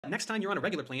Next time you're on a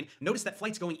regular plane, notice that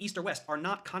flights going east or west are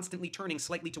not constantly turning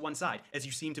slightly to one side, as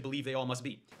you seem to believe they all must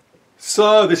be.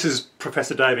 So this is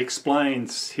Professor Dave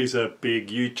Explains. He's a big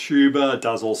YouTuber,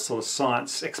 does all sort of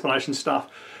science explanation stuff,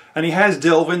 and he has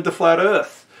delved into flat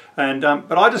Earth. And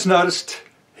but I just noticed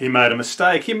he made a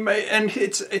mistake. And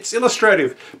it's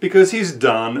illustrative because he's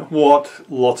done what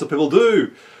lots of people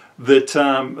do. That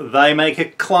they make a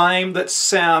claim that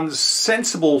sounds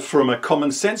sensible from a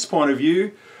common sense point of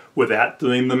view without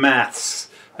doing the maths.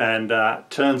 And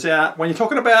turns out when you're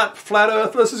talking about flat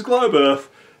Earth versus globe Earth,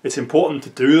 it's important to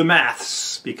do the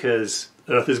maths because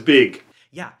Earth is big.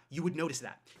 Yeah, you would notice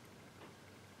that.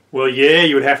 Well, yeah,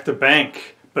 you would have to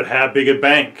bank, but how big a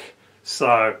bank?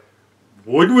 So,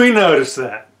 would we notice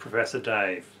that, Professor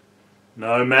Dave?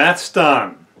 No maths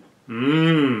done.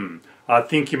 I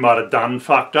think you might have done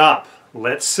fucked up.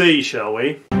 Let's see, shall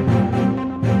we?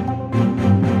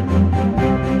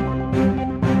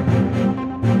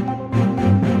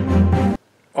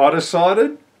 I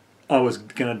decided I was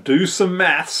going to do some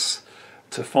maths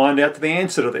to find out the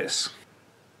answer to this.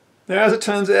 Now, as it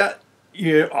turns out,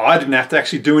 I didn't have to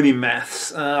actually do any maths.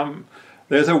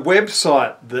 There's a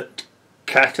website that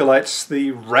calculates the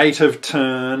rate of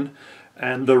turn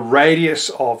and the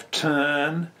radius of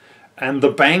turn and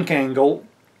the bank angle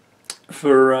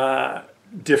for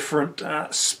different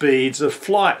speeds of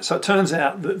flight. So it turns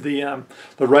out that the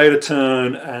rate of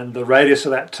turn and the radius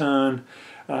of that turn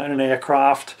in an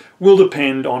aircraft will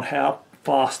depend on how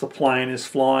fast the plane is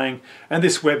flying, and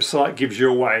this website gives you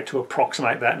a way to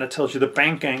approximate that, and it tells you the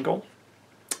bank angle.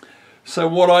 So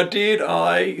what I did,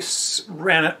 I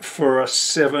ran it for a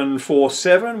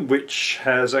 747, which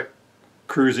has a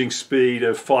cruising speed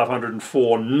of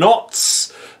 504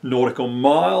 knots, nautical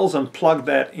miles, and plugged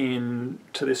that in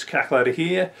to this calculator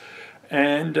here,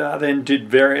 and then did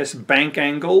various bank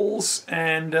angles.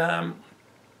 And I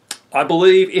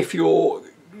believe if you're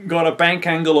got a bank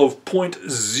angle of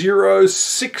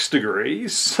 0.06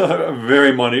 degrees, so a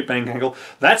very minute bank angle,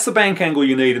 that's the bank angle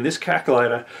you need in this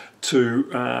calculator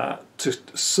to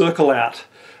circle out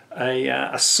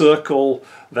a circle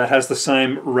that has the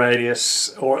same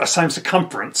radius or the same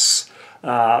circumference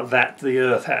that the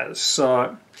Earth has.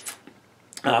 So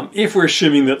if we're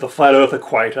assuming that the flat Earth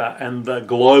equator and the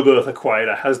globe Earth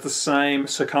equator has the same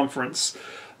circumference,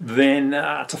 then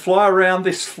to fly around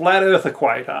this flat Earth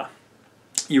equator,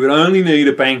 you would only need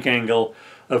a bank angle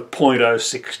of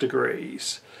 0.06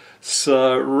 degrees.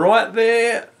 So right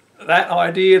there, that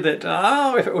idea that,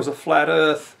 if it was a flat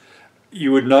Earth,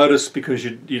 you would notice because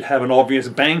you'd have an obvious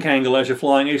bank angle as you're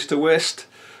flying east to west,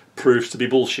 proves to be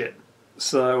bullshit.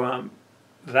 So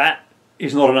that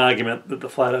is not an argument that the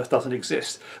flat Earth doesn't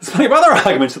exist. There's plenty of other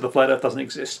arguments that the flat Earth doesn't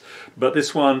exist, but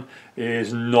this one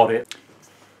is not it.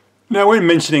 Now, when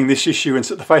mentioning this issue in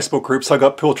the Facebook groups, I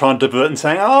got people trying to divert and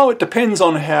saying, it depends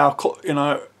on how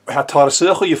tight a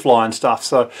circle you fly and stuff.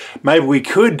 So maybe we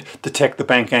could detect the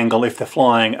bank angle if they're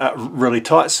flying a really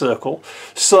tight circle.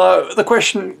 So the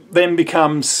question then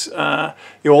becomes,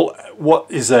 what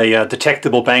is a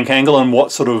detectable bank angle, and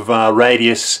what sort of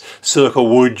radius circle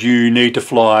would you need to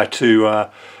fly to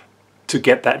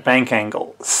get that bank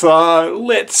angle? So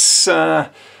let's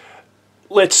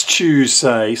choose,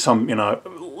 say,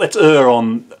 let's err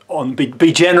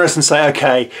be generous and say,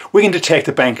 okay, we can detect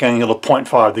a bank angle of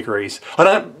 0.5 degrees. I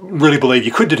don't really believe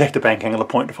you could detect a bank angle of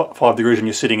 0.5 degrees when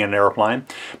you're sitting in an aeroplane,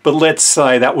 but let's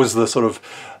say that was the sort of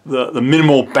the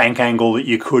minimal bank angle that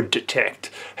you could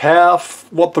detect.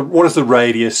 What is the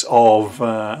radius of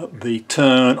the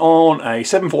turn on a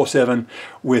 747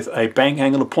 with a bank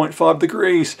angle of 0.5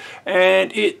 degrees?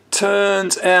 And it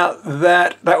turns out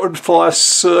that that would fly a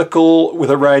circle with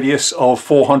a radius of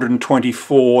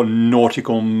 424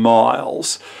 nautical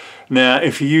miles. Now,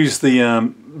 if you use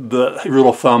the rule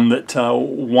of thumb that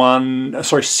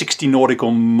 60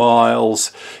 nautical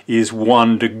miles is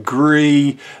 1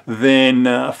 degree,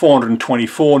 then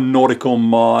 424 nautical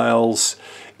miles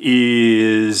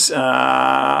is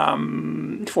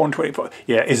 424.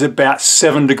 Is about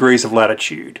 7 degrees of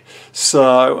latitude.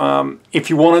 So if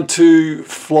you wanted to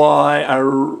fly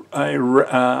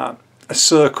a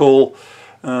circle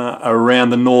around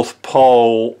the North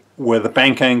Pole where the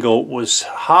bank angle was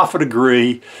half a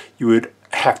degree, you would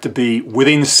have to be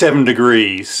within 7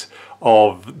 degrees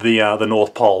of the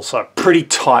North Pole. So a pretty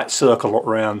tight circle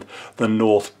around the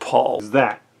North Pole.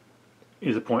 That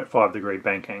is a 0.5 degree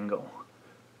bank angle.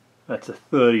 That's a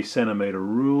 30 centimeter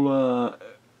ruler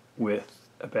with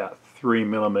about 3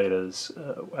 millimeters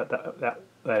at that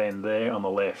end there on the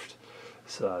left.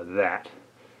 So that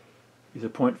is a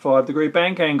 0.5 degree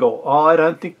bank angle. I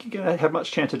don't think you're going to have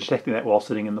much chance of detecting that while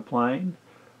sitting in the plane.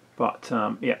 But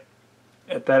yeah,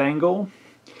 at that angle,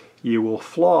 you will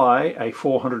fly a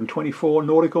 424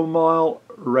 nautical mile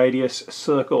radius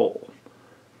circle,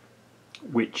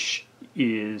 which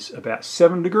is about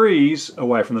 7 degrees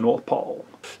away from the North Pole.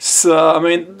 So, I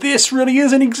mean, this really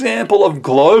is an example of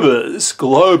globe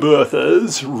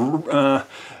earthers,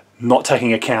 not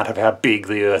taking account of how big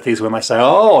the Earth is when they say,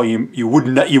 oh, you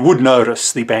would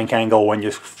notice the bank angle when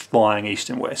you're flying east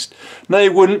and west. No,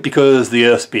 you wouldn't, because the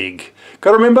Earth's big.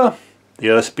 Got to remember, the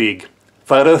Earth's big.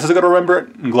 Flat earthers have got to remember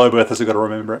it, and globe earthers have got to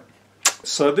remember it.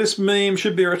 So this meme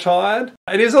should be retired.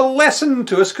 It is a lesson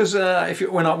to us, because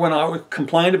when I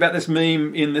complained about this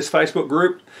meme in this Facebook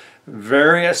group,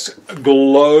 various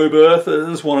globe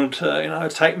earthers wanted to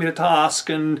take me to task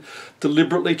and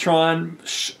deliberately try and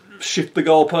shift the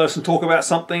goalpost and talk about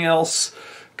something else,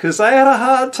 because they had a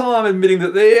hard time admitting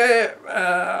that their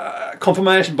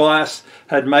confirmation bias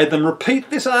had made them repeat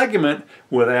this argument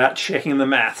without checking the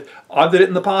math. I've did it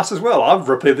in the past as well. I've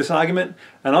repeated this argument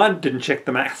and I didn't check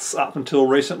the maths up until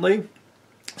recently.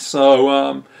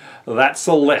 So that's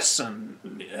a lesson.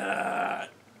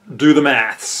 Do the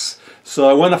maths.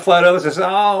 So when a flat earther says,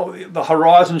 oh, the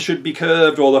horizon should be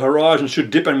curved or the horizon should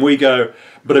dip, and we go,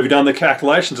 but have you done the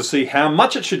calculations to see how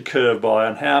much it should curve by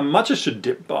and how much it should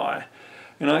dip by?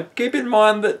 Keep in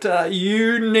mind that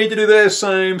you need to do the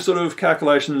same sort of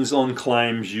calculations on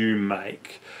claims you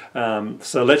make.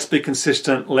 So let's be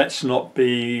consistent. Let's not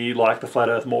be like the flat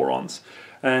earth morons.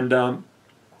 And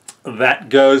that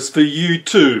goes for you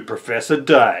too, Professor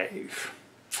Dave.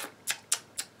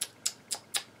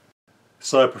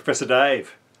 So, Professor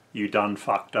Dave, you done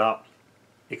fucked up.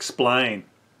 Explain.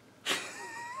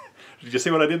 Did you see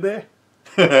what I did there?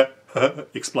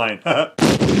 Explain.